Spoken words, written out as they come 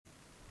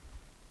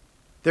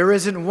There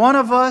isn't one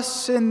of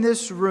us in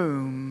this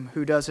room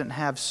who doesn't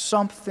have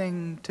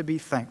something to be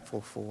thankful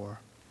for,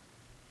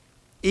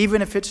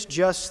 even if it's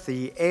just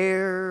the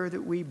air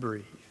that we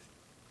breathe.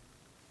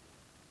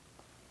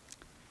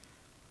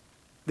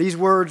 These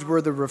words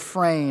were the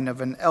refrain of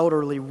an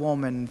elderly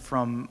woman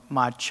from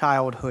my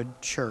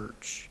childhood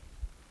church.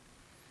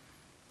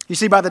 You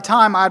see, by the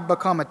time I'd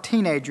become a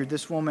teenager,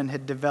 this woman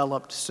had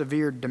developed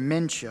severe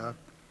dementia.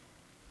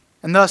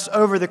 And thus,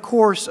 over the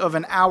course of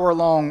an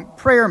hour-long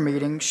prayer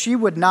meeting, she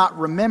would not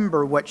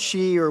remember what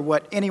she or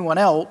what anyone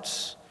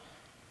else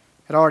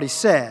had already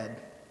said.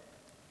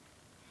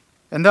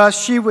 And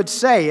thus, she would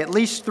say at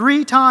least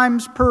 3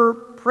 times per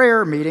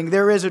prayer meeting,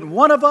 there isn't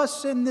one of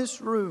us in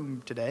this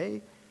room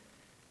today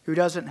who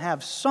doesn't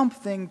have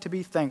something to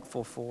be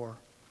thankful for,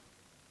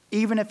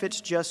 even if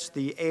it's just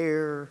the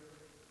air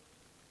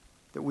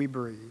that we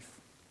breathe.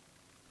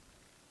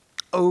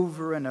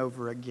 Over and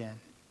over again,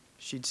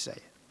 she'd say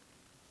it.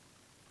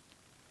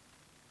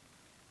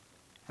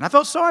 And I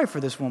felt sorry for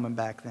this woman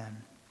back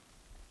then.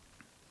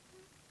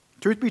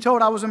 Truth be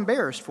told, I was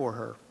embarrassed for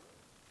her.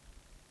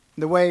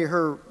 The way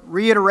her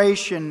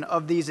reiteration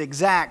of these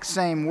exact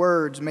same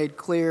words made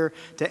clear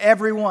to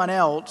everyone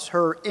else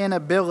her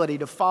inability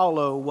to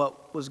follow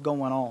what was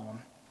going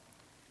on.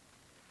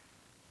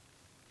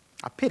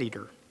 I pitied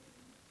her.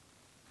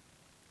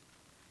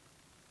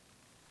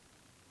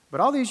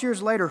 But all these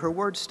years later, her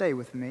words stay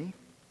with me.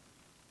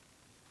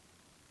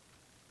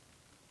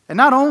 And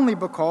not only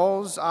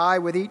because I,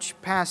 with each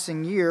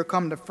passing year,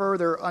 come to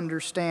further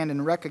understand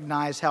and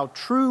recognize how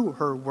true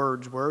her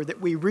words were,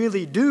 that we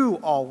really do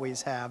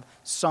always have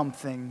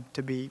something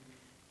to be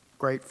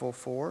grateful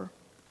for,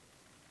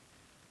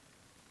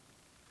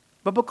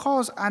 but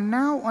because I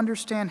now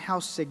understand how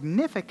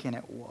significant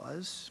it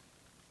was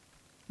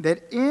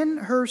that in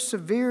her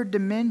severe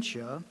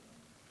dementia,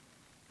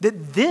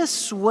 that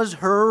this was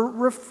her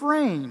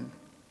refrain,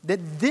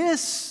 that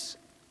this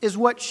is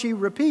what she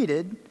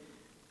repeated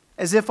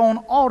as if on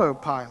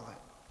autopilot.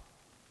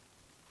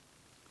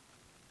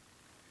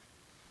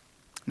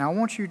 Now, I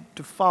want you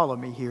to follow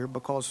me here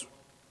because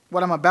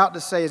what I'm about to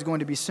say is going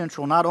to be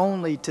central not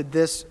only to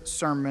this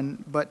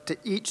sermon, but to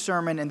each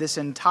sermon in this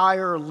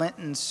entire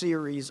Lenten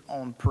series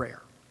on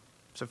prayer.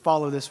 So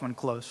follow this one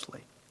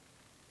closely.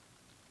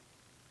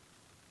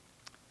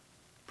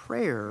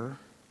 Prayer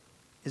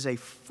is a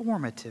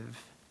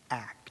formative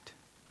act.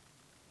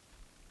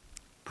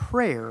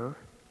 Prayer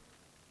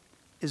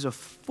is a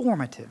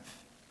formative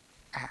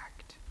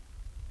act.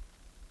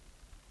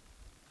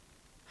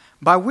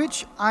 By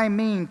which I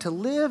mean to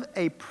live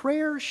a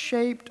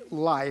prayer-shaped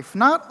life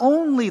not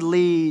only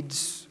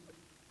leads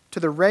to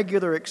the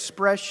regular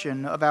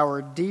expression of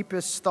our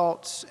deepest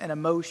thoughts and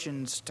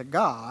emotions to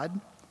God,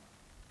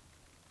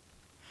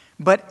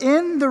 but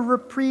in the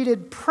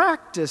repeated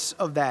practice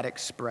of that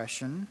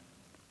expression,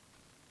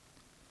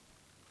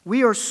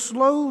 we are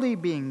slowly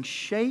being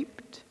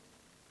shaped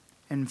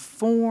and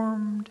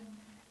formed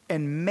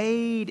and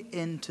made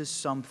into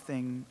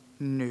something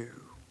new.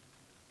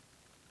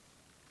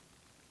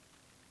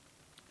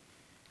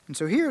 And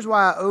so here's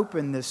why I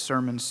open this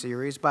sermon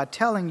series by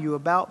telling you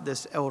about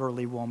this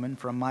elderly woman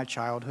from my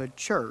childhood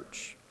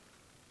church.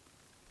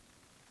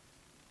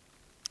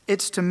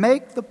 It's to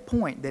make the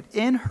point that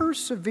in her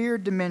severe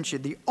dementia,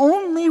 the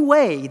only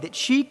way that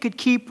she could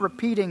keep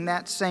repeating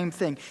that same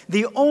thing,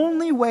 the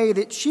only way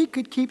that she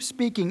could keep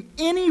speaking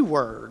any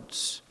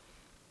words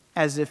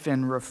as if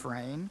in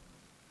refrain,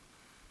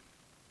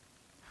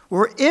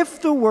 or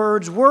if the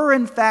words were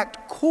in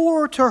fact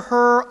core to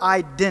her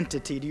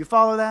identity. Do you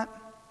follow that?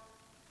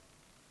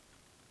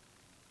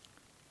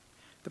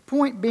 The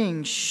point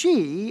being,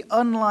 she,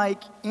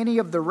 unlike any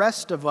of the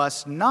rest of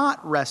us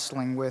not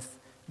wrestling with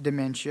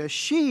dementia,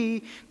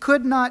 she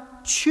could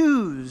not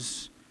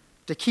choose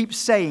to keep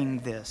saying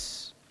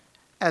this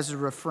as a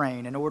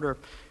refrain in order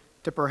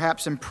to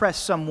perhaps impress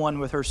someone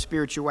with her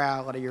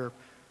spirituality or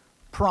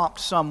prompt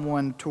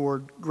someone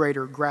toward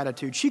greater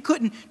gratitude. She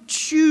couldn't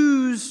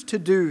choose to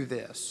do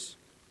this.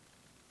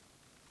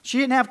 She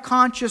didn't have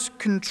conscious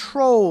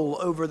control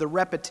over the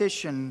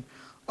repetition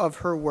of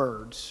her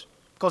words,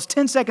 because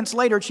 10 seconds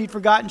later she'd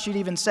forgotten she'd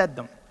even said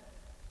them.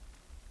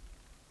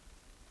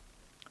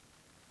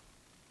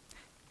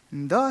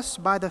 And thus,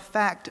 by the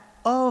fact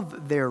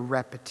of their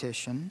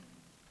repetition,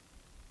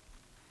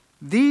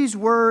 these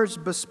words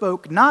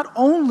bespoke not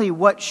only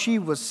what she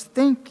was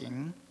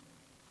thinking,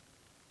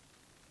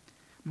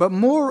 but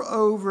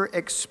moreover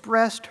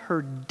expressed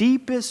her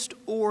deepest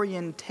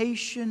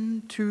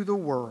orientation to the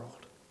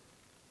world.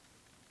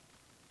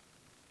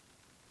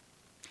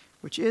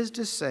 Which is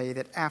to say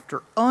that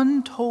after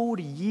untold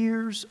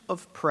years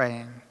of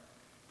praying,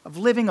 of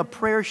living a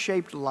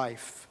prayer-shaped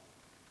life,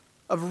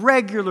 of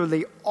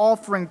regularly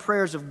offering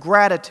prayers of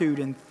gratitude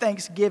and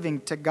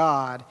thanksgiving to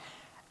God,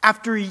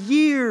 after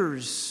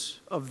years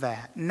of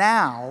that,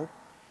 now,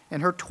 in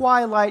her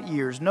twilight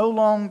years, no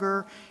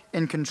longer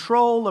in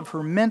control of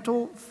her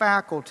mental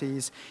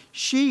faculties,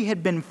 she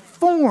had been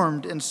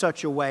formed in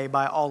such a way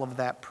by all of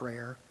that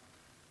prayer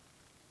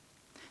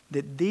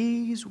that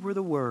these were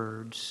the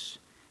words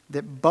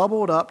that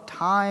bubbled up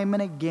time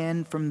and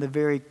again from the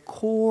very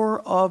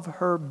core of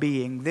her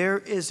being. There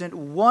isn't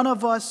one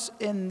of us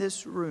in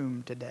this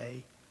room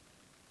today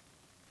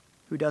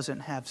who doesn't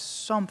have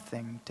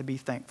something to be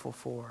thankful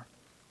for,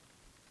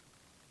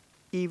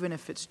 even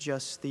if it's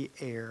just the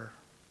air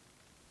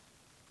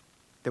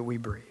that we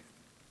breathe.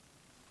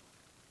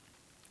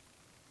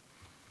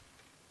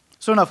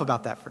 So enough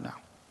about that for now.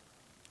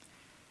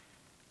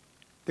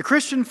 The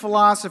Christian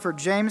philosopher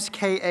James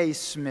K.A.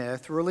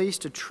 Smith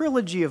released a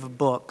trilogy of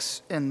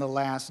books in the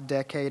last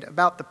decade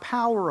about the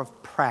power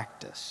of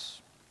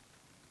practice,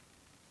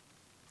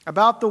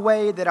 about the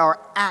way that our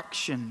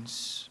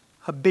actions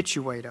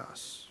habituate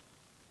us,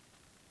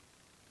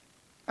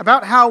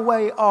 about how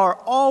we are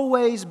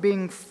always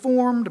being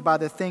formed by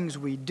the things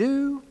we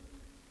do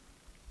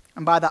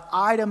and by the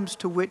items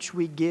to which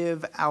we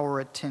give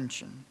our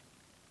attention.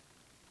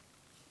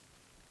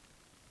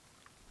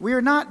 We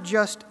are not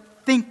just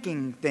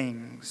thinking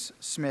things,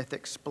 Smith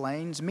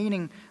explains,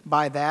 meaning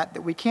by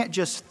that we can't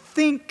just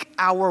think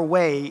our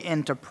way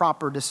into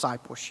proper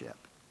discipleship.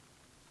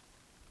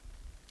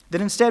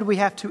 That instead we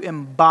have to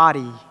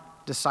embody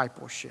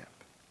discipleship.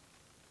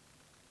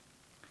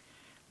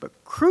 But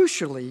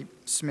crucially,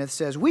 Smith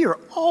says, we are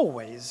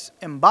always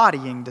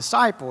embodying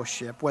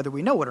discipleship, whether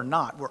we know it or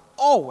not. We're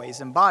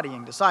always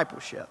embodying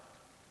discipleship.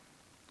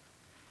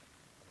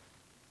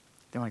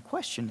 The only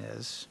question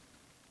is,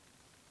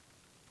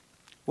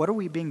 what are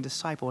we being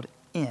discipled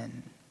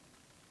in?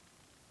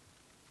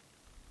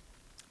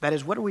 That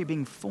is, what are we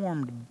being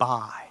formed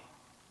by?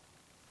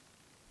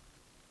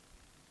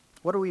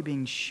 What are we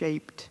being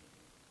shaped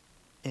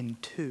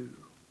into?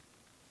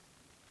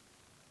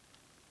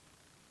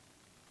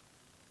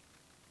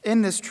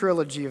 In this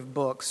trilogy of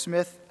books,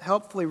 Smith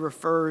helpfully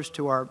refers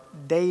to our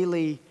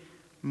daily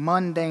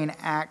mundane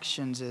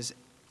actions as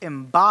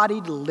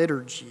embodied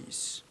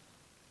liturgies,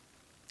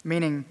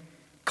 meaning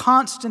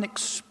constant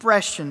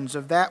expressions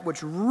of that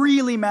which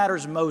really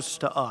matters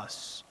most to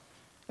us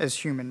as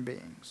human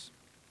beings.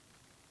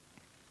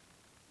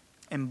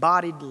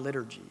 Embodied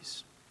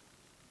liturgies.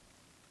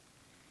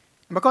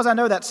 And because I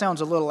know that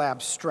sounds a little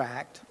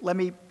abstract, let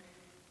me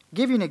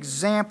give you an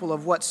example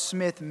of what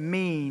Smith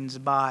means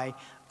by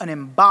an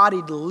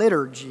embodied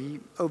liturgy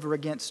over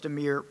against a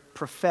mere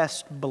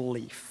professed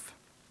belief.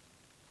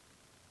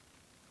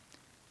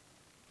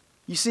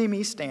 You see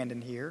me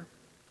standing here,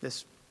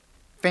 this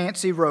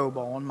fancy robe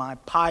on, my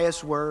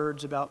pious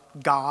words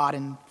about God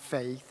and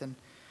faith, and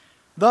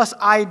thus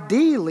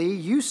ideally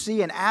you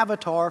see an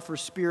avatar for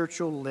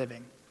spiritual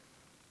living.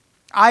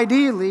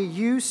 Ideally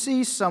you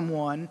see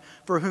someone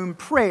for whom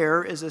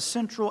prayer is a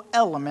central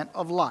element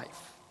of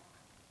life.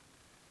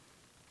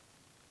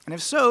 And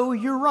if so,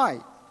 you're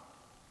right.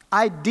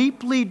 I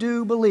deeply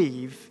do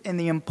believe in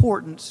the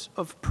importance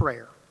of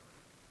prayer.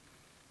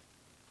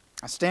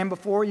 I stand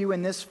before you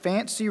in this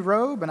fancy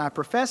robe and I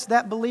profess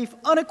that belief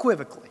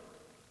unequivocally.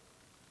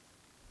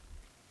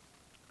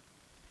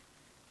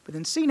 But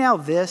then see now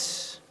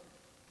this.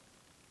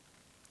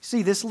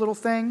 See this little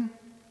thing?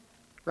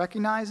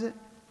 Recognize it?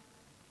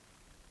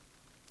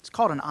 It's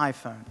called an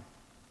iPhone.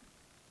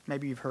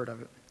 Maybe you've heard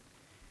of it.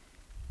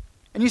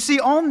 And you see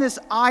on this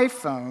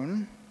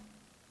iPhone,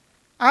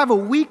 I have a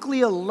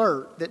weekly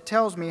alert that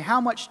tells me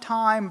how much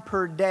time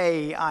per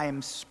day I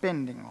am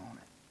spending on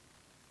it.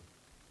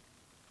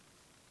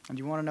 And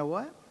you want to know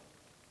what?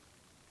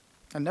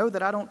 I know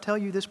that I don't tell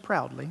you this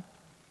proudly.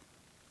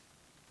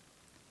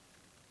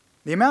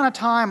 The amount of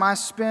time I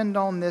spend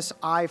on this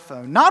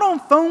iPhone, not on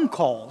phone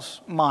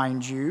calls,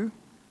 mind you,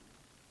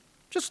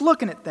 just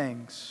looking at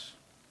things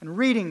and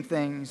reading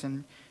things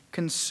and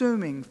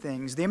consuming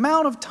things. The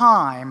amount of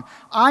time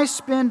I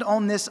spend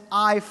on this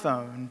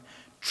iPhone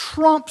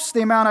trumps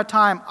the amount of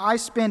time I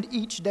spend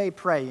each day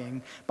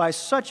praying by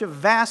such a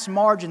vast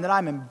margin that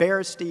I'm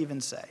embarrassed to even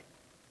say.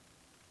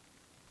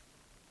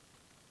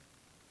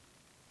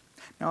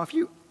 Now, if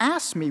you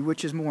ask me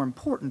which is more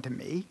important to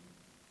me,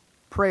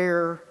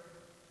 prayer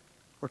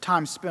or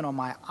time spent on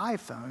my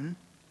iPhone,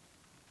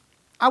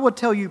 I would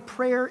tell you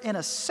prayer in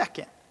a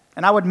second,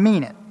 and I would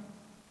mean it.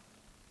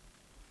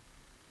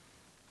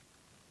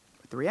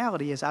 But the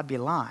reality is I'd be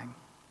lying.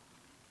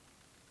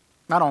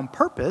 Not on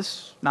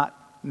purpose, not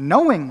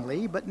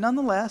knowingly, but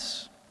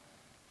nonetheless,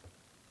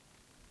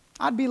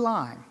 I'd be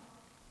lying.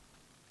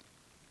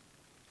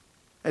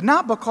 And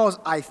not because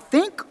I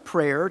think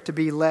prayer to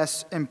be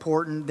less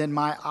important than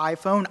my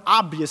iPhone.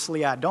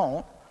 Obviously I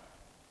don't.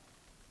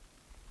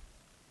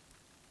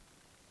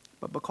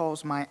 But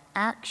because my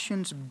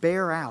actions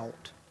bear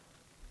out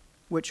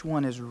which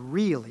one is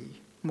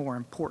really more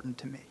important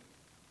to me.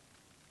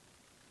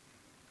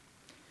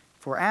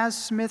 For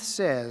as Smith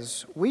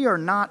says, we are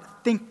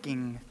not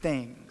thinking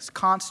things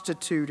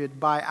constituted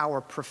by our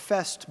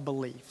professed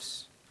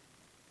beliefs.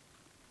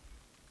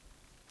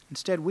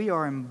 Instead, we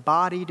are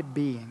embodied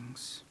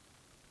beings,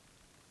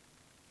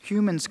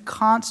 humans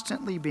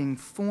constantly being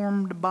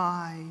formed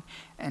by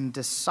and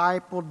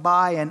discipled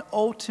by and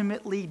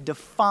ultimately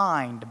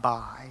defined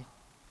by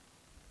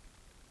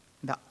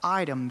the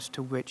items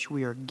to which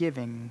we are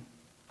giving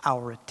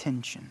our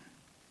attention.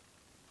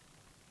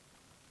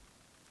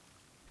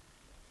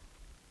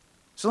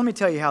 So let me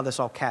tell you how this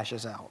all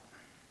cashes out.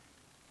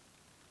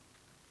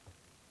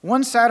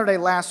 One Saturday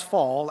last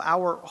fall,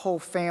 our whole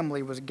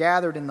family was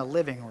gathered in the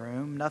living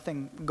room,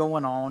 nothing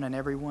going on and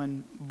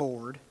everyone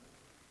bored.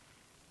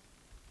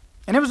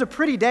 And it was a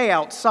pretty day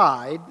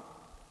outside,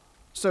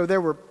 so there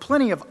were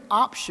plenty of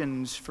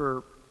options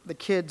for the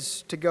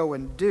kids to go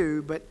and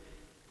do, but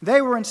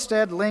they were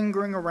instead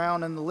lingering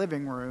around in the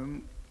living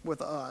room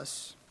with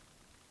us.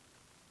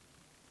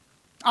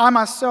 I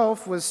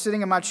myself was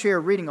sitting in my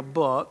chair reading a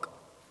book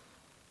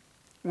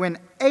when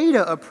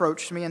Ada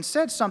approached me and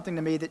said something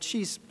to me that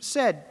she's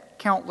said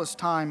countless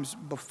times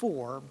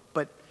before,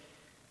 but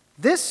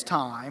this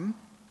time,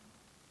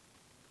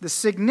 the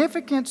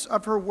significance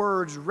of her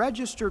words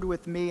registered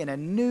with me in a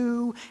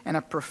new and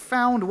a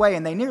profound way,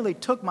 and they nearly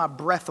took my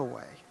breath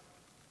away.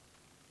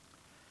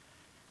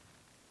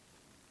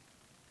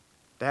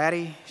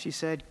 "Daddy," she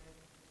said,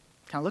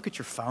 "can I look at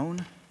your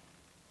phone?"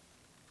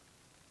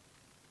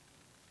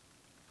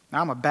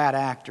 Now, I'm a bad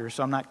actor,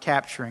 so I'm not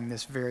capturing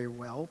this very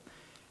well.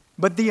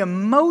 But the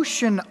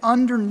emotion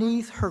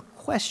underneath her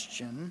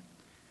question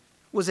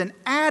was an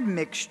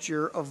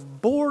admixture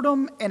of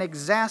boredom and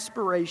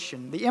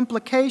exasperation. The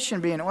implication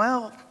being,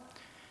 well,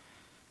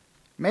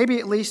 maybe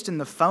at least in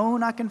the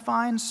phone I can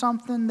find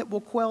something that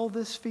will quell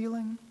this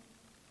feeling.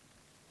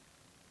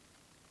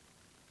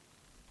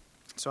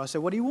 So I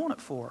said, "What do you want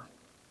it for?"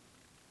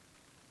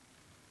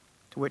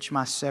 To which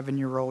my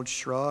 7-year-old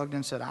shrugged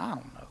and said, "I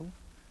don't know.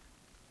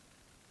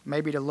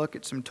 Maybe to look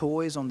at some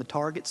toys on the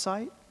Target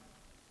site."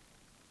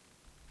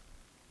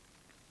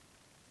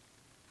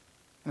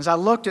 As I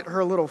looked at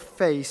her little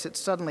face, it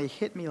suddenly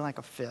hit me like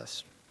a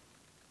fist.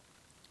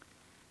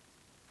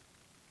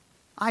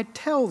 I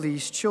tell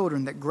these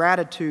children that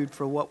gratitude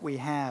for what we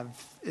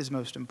have is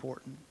most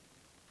important.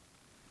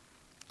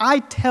 I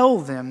tell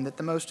them that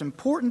the most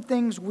important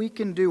things we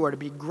can do are to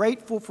be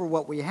grateful for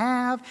what we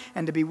have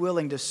and to be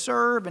willing to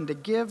serve and to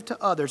give to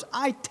others.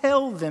 I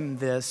tell them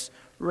this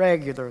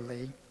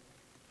regularly.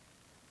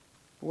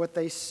 What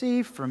they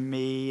see from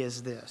me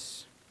is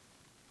this: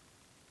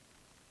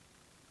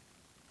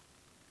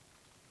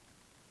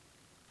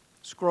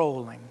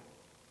 scrolling.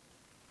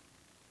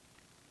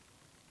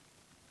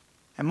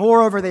 And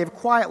moreover, they have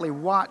quietly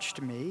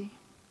watched me.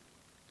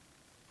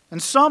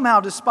 And somehow,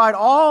 despite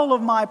all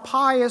of my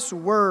pious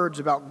words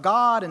about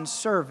God and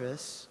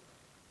service,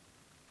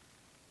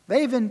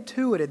 they've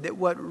intuited that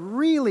what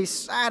really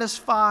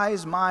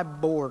satisfies my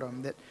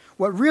boredom, that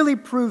what really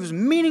proves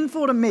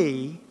meaningful to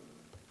me,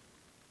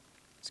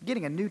 is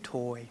getting a new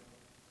toy.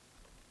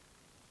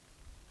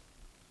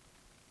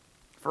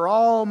 For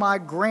all my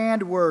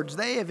grand words,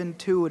 they have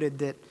intuited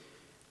that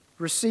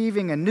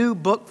receiving a new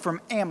book from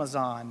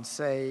Amazon,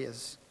 say,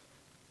 is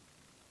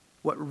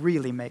what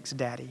really makes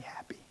Daddy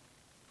happy.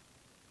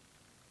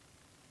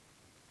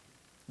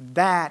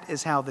 That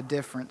is how the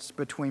difference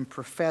between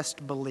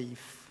professed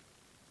belief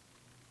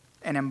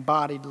and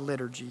embodied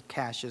liturgy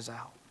cashes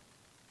out.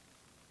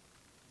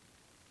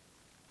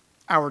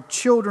 Our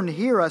children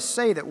hear us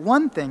say that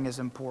one thing is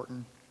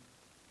important,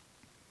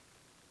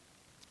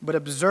 but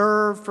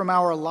observe from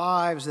our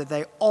lives that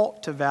they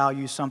ought to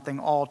value something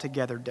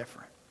altogether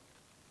different.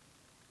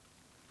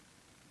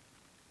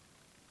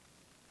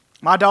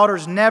 My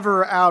daughters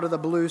never out of the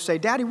blue say,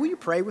 "Daddy, will you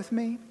pray with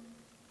me?"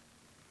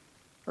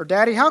 Or,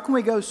 "Daddy, how can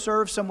we go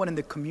serve someone in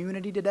the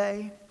community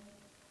today?"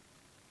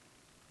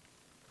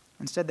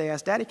 Instead, they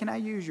ask, "Daddy, can I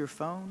use your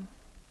phone?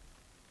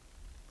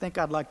 I think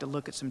I'd like to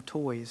look at some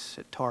toys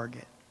at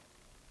Target.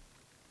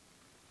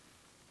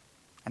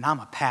 And I'm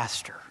a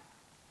pastor."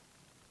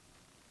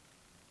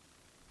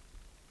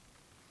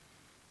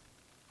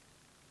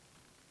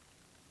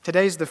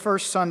 Today's the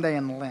first Sunday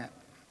in Lent.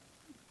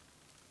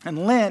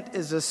 And Lent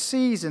is a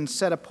season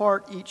set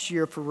apart each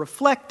year for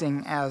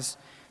reflecting as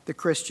the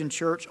Christian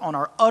church on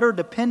our utter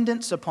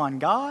dependence upon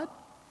God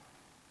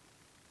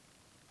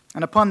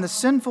and upon the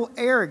sinful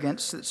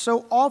arrogance that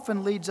so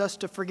often leads us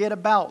to forget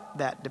about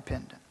that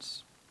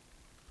dependence.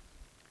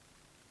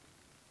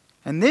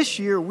 And this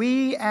year,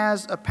 we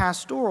as a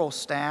pastoral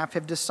staff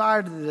have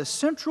decided that a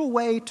central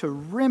way to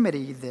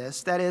remedy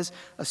this, that is,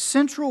 a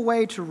central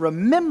way to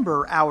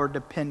remember our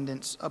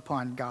dependence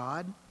upon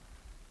God,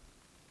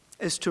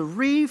 is to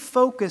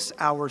refocus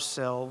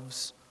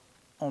ourselves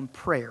on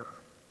prayer.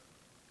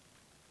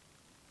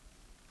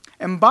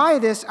 And by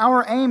this,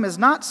 our aim is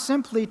not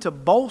simply to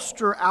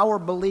bolster our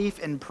belief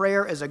in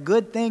prayer as a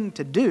good thing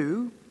to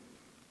do,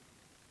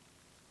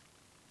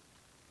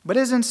 but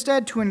is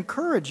instead to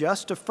encourage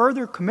us to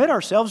further commit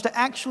ourselves to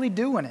actually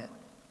doing it.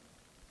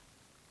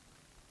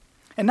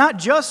 And not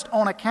just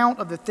on account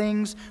of the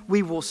things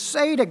we will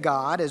say to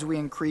God as we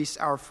increase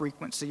our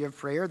frequency of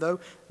prayer, though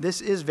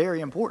this is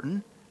very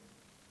important,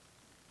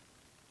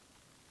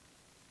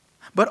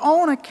 but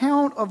on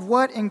account of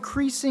what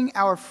increasing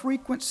our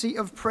frequency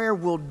of prayer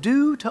will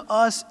do to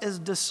us as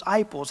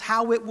disciples,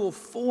 how it will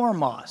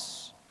form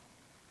us,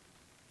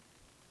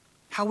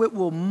 how it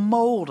will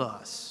mold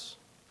us,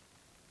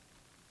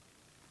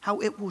 how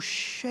it will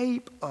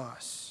shape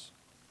us.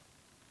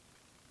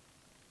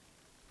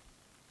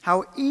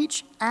 how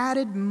each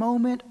added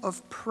moment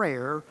of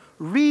prayer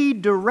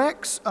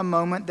redirects a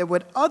moment that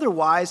would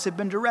otherwise have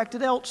been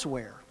directed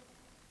elsewhere.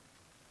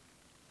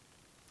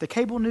 The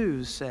cable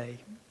news, say,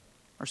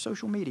 or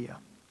social media,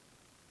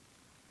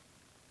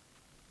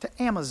 to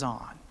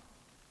Amazon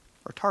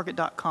or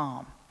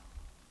Target.com,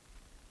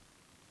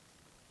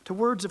 to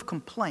words of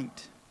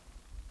complaint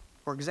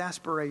or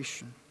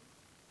exasperation,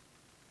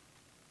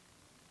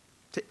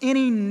 to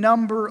any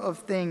number of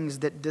things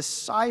that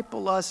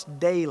disciple us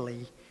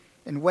daily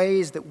in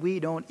ways that we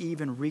don't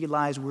even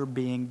realize we're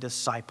being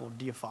discipled.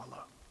 Do you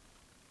follow?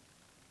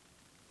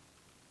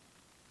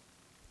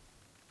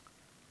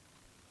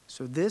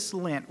 So this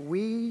Lent,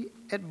 we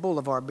at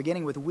Boulevard,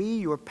 beginning with we,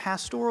 your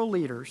pastoral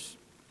leaders,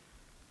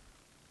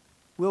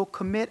 will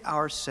commit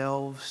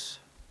ourselves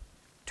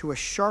to a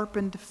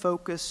sharpened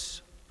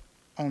focus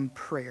on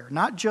prayer.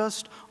 Not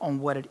just on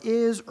what it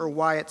is or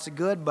why it's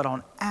good, but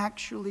on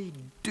actually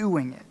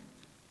doing it.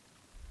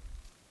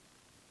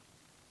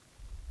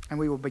 And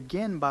we will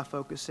begin by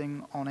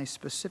focusing on a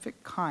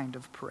specific kind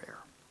of prayer.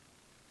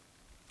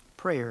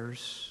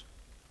 Prayers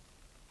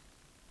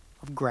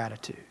of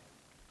gratitude.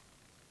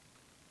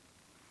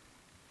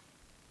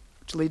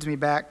 Which leads me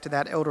back to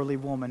that elderly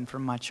woman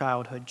from my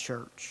childhood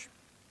church.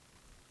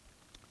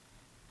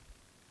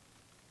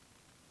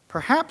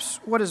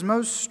 Perhaps what is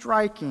most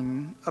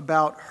striking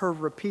about her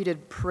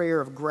repeated prayer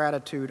of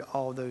gratitude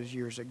all those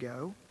years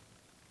ago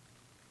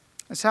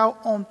is how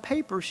on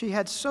paper she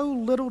had so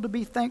little to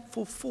be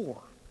thankful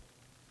for.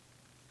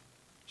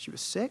 She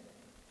was sick,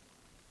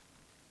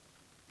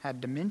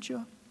 had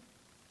dementia,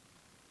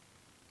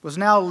 was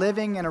now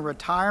living in a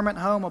retirement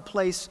home, a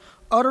place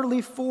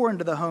utterly foreign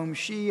to the home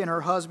she and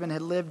her husband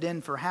had lived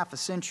in for half a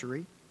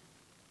century.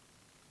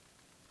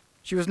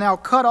 She was now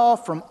cut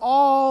off from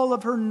all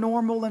of her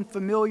normal and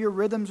familiar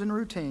rhythms and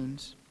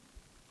routines.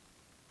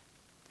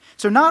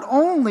 So not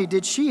only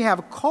did she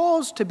have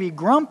cause to be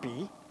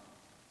grumpy,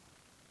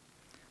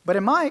 but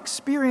in my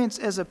experience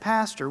as a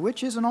pastor,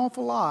 which is an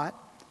awful lot,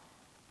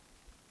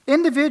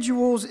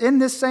 individuals in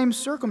this same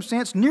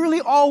circumstance nearly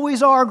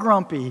always are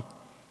grumpy.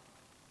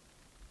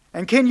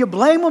 And can you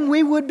blame them?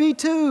 We would be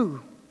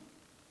too.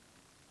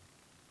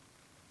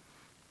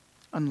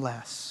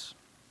 Unless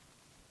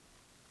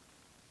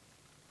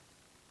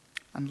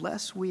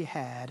we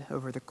had,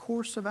 over the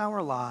course of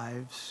our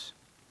lives,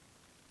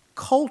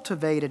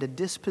 cultivated a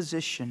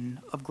disposition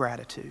of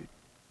gratitude.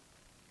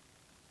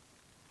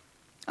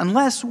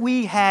 Unless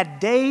we had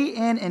day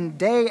in and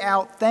day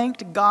out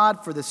thanked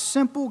God for the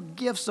simple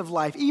gifts of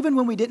life, even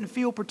when we didn't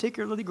feel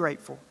particularly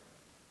grateful.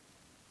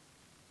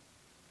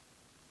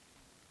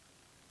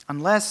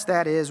 Unless,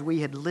 that is,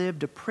 we had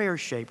lived a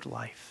prayer-shaped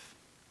life.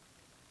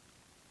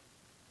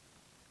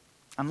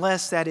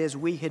 Unless, that is,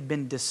 we had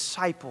been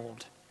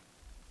discipled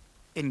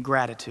in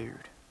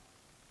gratitude.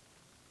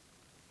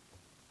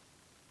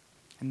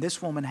 And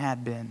this woman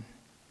had been.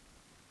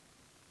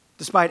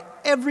 Despite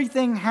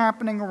everything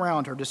happening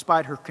around her,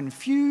 despite her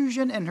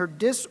confusion and her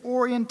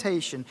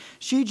disorientation,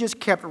 she just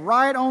kept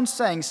right on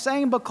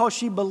saying because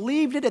she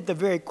believed it at the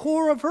very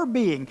core of her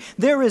being.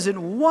 There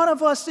isn't one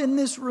of us in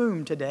this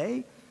room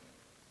today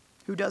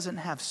who doesn't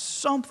have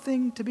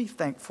something to be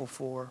thankful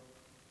for,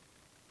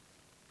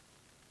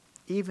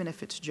 even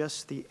if it's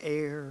just the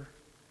air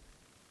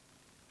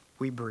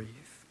we breathe.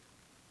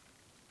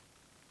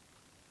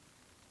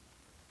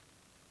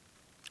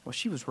 Well,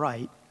 she was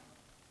right.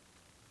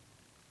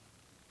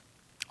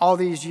 All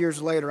these years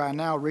later, I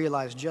now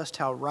realize just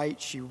how right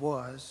she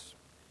was.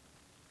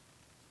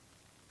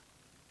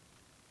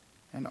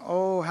 And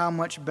oh, how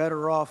much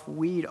better off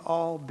we'd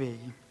all be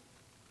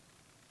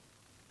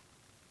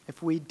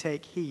if we'd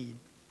take heed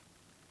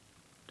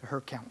to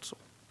her counsel.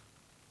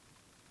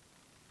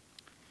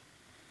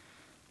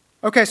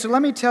 Okay, so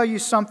let me tell you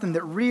something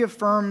that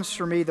reaffirms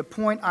for me the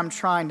point I'm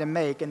trying to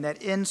make, and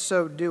that in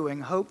so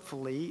doing,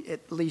 hopefully,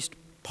 at least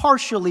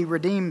partially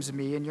redeems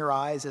me in your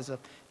eyes as a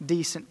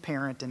decent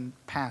parent and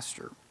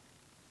pastor.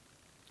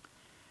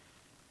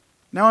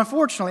 Now,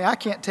 unfortunately, I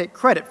can't take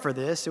credit for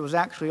this. It was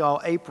actually all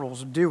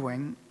April's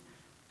doing.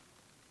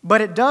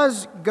 But it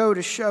does go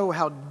to show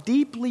how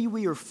deeply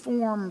we are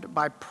formed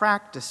by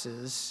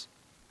practices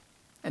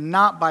and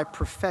not by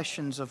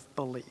professions of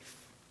belief.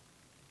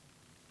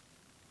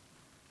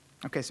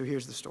 Okay, so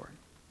here's the story.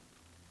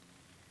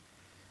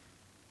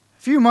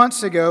 A few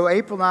months ago,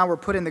 April and I were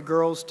putting the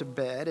girls to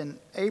bed, and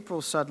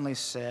April suddenly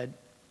said,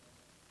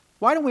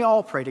 "Why don't we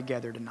all pray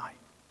together tonight?"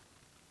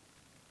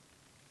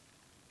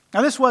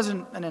 Now, this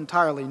wasn't an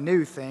entirely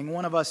new thing.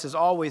 One of us has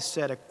always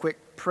said a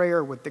quick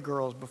prayer with the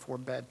girls before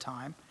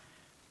bedtime.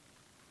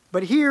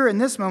 But here, in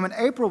this moment,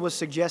 April was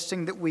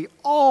suggesting that we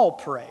all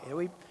pray, that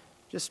we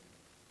just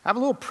have a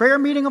little prayer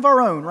meeting of our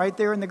own right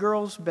there in the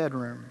girls'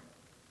 bedroom.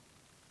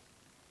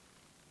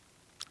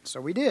 So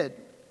we did.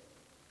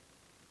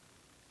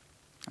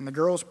 And the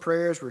girls'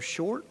 prayers were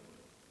short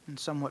and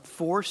somewhat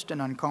forced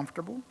and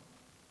uncomfortable.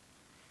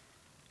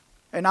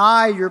 And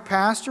I, your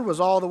pastor, was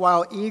all the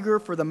while eager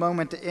for the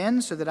moment to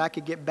end so that I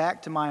could get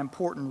back to my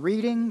important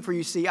reading. For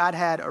you see, I'd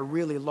had a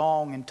really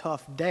long and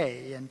tough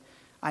day, and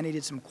I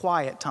needed some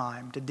quiet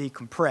time to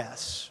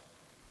decompress.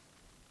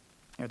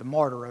 The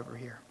martyr over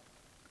here.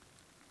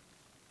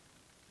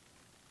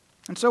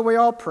 And so we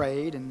all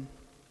prayed, and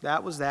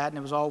that was that, and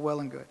it was all well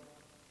and good.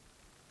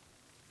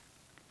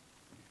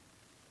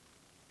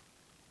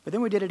 But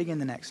then we did it again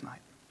the next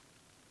night.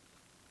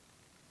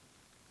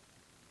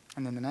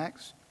 And then the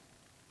next.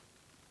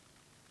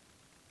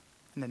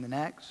 And then the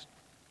next.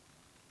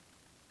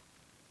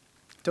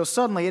 Till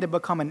suddenly it had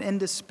become an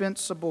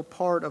indispensable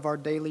part of our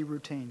daily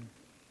routine.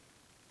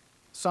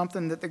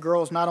 Something that the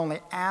girls not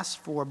only asked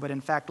for, but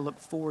in fact looked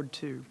forward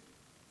to.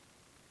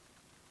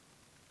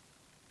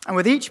 And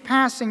with each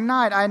passing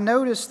night, I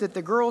noticed that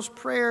the girls'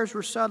 prayers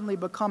were suddenly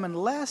becoming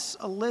less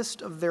a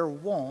list of their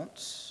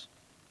wants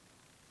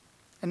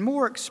and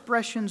more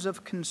expressions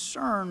of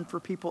concern for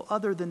people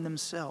other than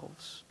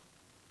themselves.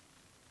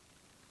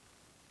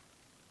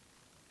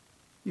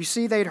 You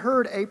see, they'd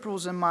heard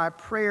April's and my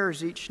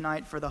prayers each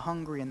night for the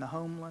hungry and the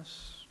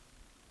homeless,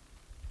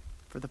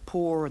 for the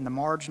poor and the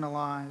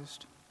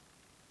marginalized,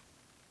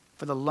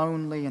 for the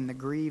lonely and the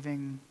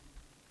grieving.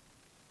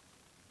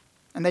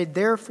 And they'd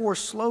therefore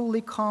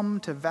slowly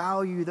come to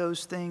value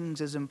those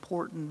things as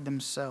important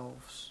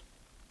themselves.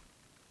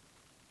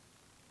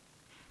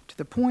 To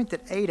the point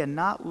that Ada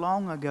not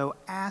long ago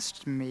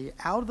asked me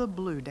out of the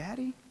blue,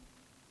 "Daddy,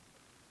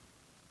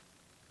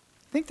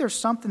 think there's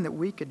something that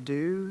we could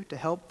do to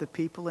help the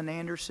people in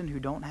Anderson who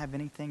don't have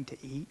anything to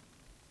eat?"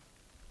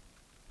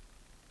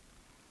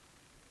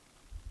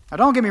 Now,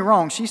 don't get me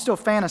wrong, she still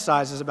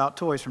fantasizes about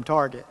toys from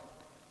Target.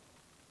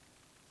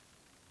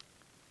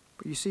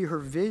 But you see, her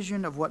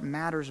vision of what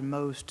matters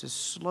most is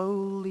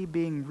slowly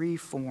being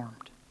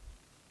reformed.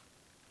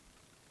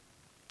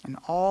 And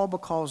all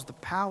because of the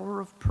power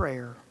of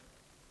prayer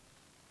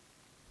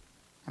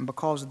and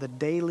because of the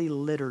daily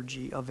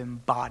liturgy of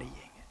embodying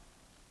it.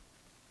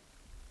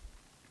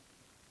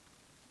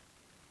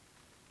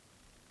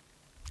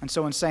 And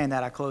so in saying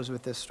that, I close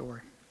with this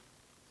story.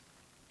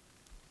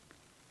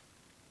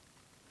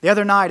 The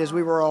other night, as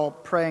we were all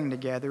praying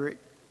together, it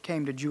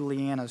came to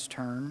Juliana's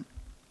turn.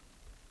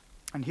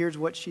 And here's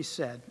what she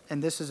said.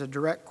 And this is a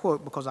direct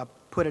quote because I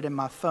put it in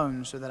my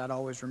phone so that I'd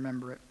always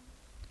remember it.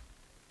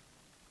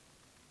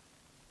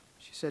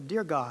 She said,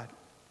 "Dear God,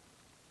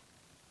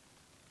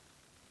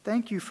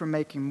 thank you for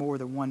making more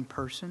than one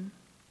person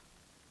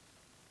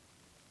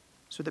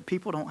so that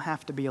people don't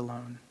have to be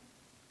alone.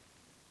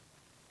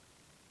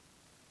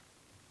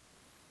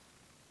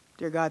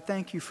 Dear God,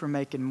 thank you for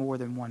making more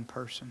than one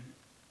person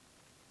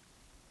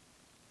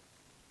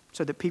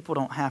so that people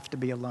don't have to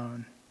be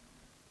alone.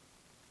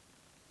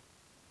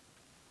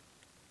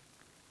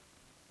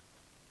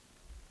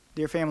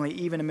 Dear family,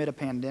 even amid a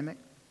pandemic,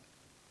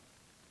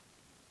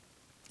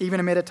 even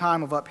amid a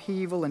time of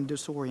upheaval and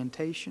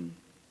disorientation,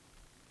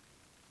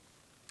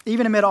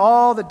 even amid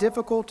all the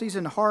difficulties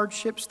and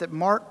hardships that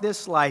mark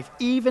this life,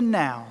 even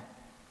now,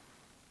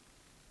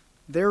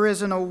 there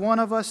isn't a one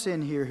of us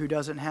in here who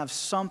doesn't have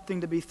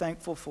something to be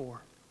thankful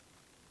for.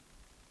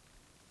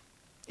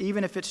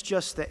 Even if it's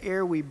just the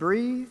air we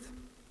breathe,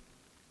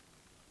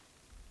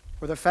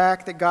 or the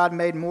fact that God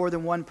made more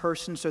than one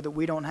person so that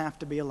we don't have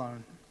to be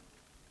alone.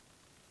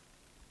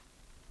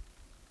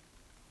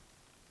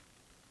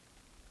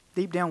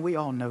 Deep down, we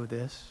all know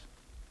this.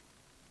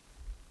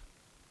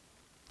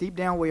 Deep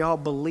down, we all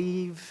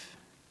believe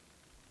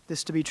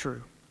this to be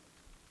true.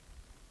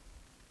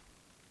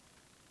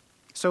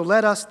 So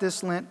let us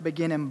this Lent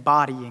begin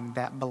embodying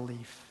that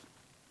belief.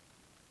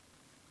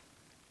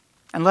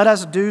 And let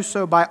us do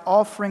so by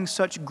offering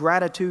such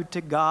gratitude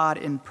to God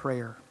in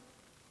prayer.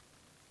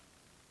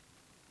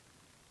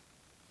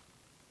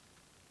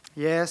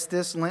 Yes,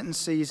 this Lenten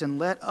season,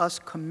 let us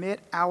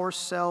commit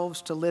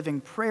ourselves to living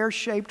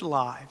prayer-shaped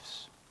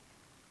lives,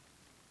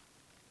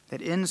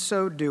 that in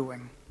so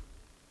doing,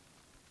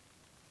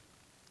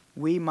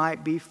 we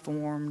might be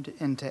formed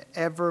into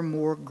ever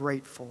more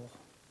grateful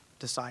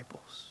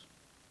disciples.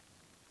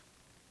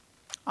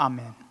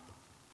 Amen.